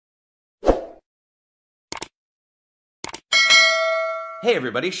Hey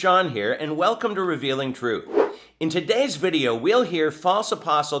everybody, Sean here, and welcome to Revealing Truth. In today's video, we'll hear false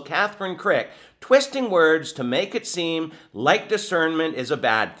apostle Kathryn Krick twisting words to make it seem like discernment is a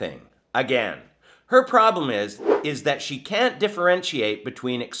bad thing. Again, her problem is that she can't differentiate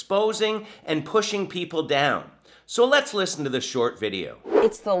between exposing and pushing people down. So let's listen to this short video.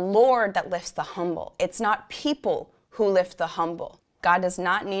 It's the Lord that lifts the humble. It's not people who lift the humble. God does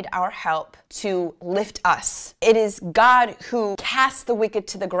not need our help to lift us. It is God who casts the wicked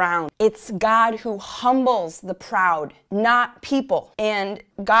to the ground. It's God who humbles the proud, not people. And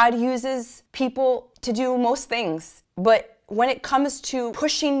God uses people to do most things. But when it comes to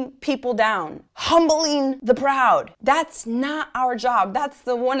pushing people down, humbling the proud, that's not our job. That's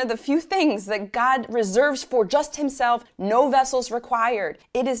one of the few things that God reserves for just himself, no vessels required.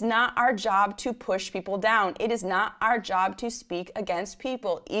 It is not our job to push people down. It is not our job to speak against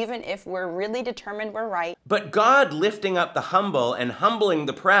people, even if we're really determined we're right. But God lifting up the humble and humbling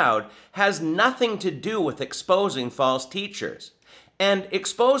the proud has nothing to do with exposing false teachers. And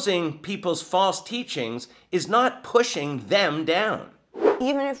exposing people's false teachings is not pushing them down.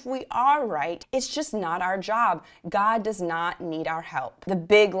 Even if we are right, it's just not our job. God does not need our help. The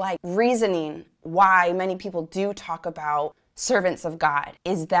big reasoning why many people do talk about servants of God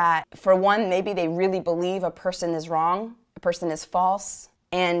is that, for one, maybe they really believe a person is wrong, a person is false,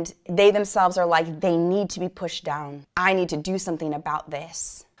 and they themselves are like, they need to be pushed down. I need to do something about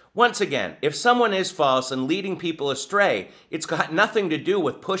this. Once again, if someone is false and leading people astray, it's got nothing to do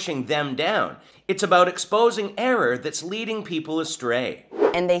with pushing them down. It's about exposing error that's leading people astray.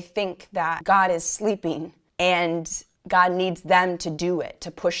 And they think that God is sleeping and God needs them to do it, to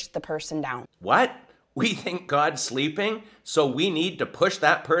push the person down. What? We think God's sleeping, so we need to push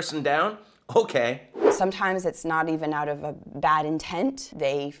that person down? Okay. Sometimes it's not even out of a bad intent.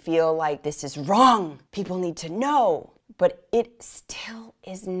 They feel like this is wrong. People need to know. But it still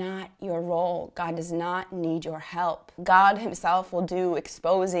is not your role. God does not need your help. God himself will do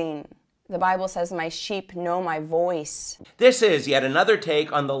exposing. The Bible says, my sheep know my voice. This is yet another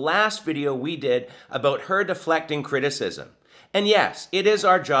take on the last video we did about her deflecting criticism. And yes, it is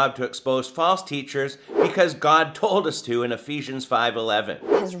our job to expose false teachers because God told us to in Ephesians 5:11.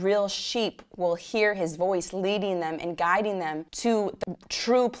 His real sheep will hear his voice leading them and guiding them to the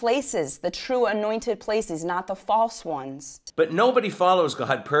true places, the true anointed places, not the false ones. But nobody follows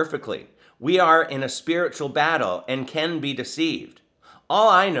God perfectly. We are in a spiritual battle and can be deceived. All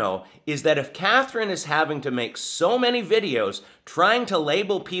I know is that if Kathryn is having to make so many videos trying to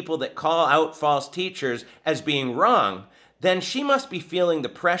label people that call out false teachers as being wrong, then she must be feeling the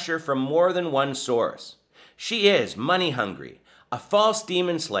pressure from more than one source. She is money hungry, a false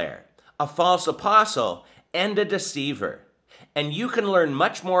demon slayer, a false apostle, and a deceiver. And you can learn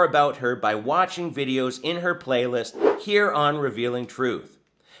much more about her by watching videos in her playlist here on Revealing Truth.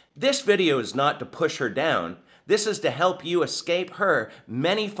 This video is not to push her down. This is to help you escape her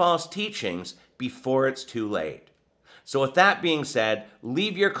many false teachings before it's too late. So with that being said,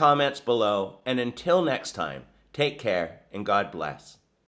 leave your comments below, and until next time, take care and God bless.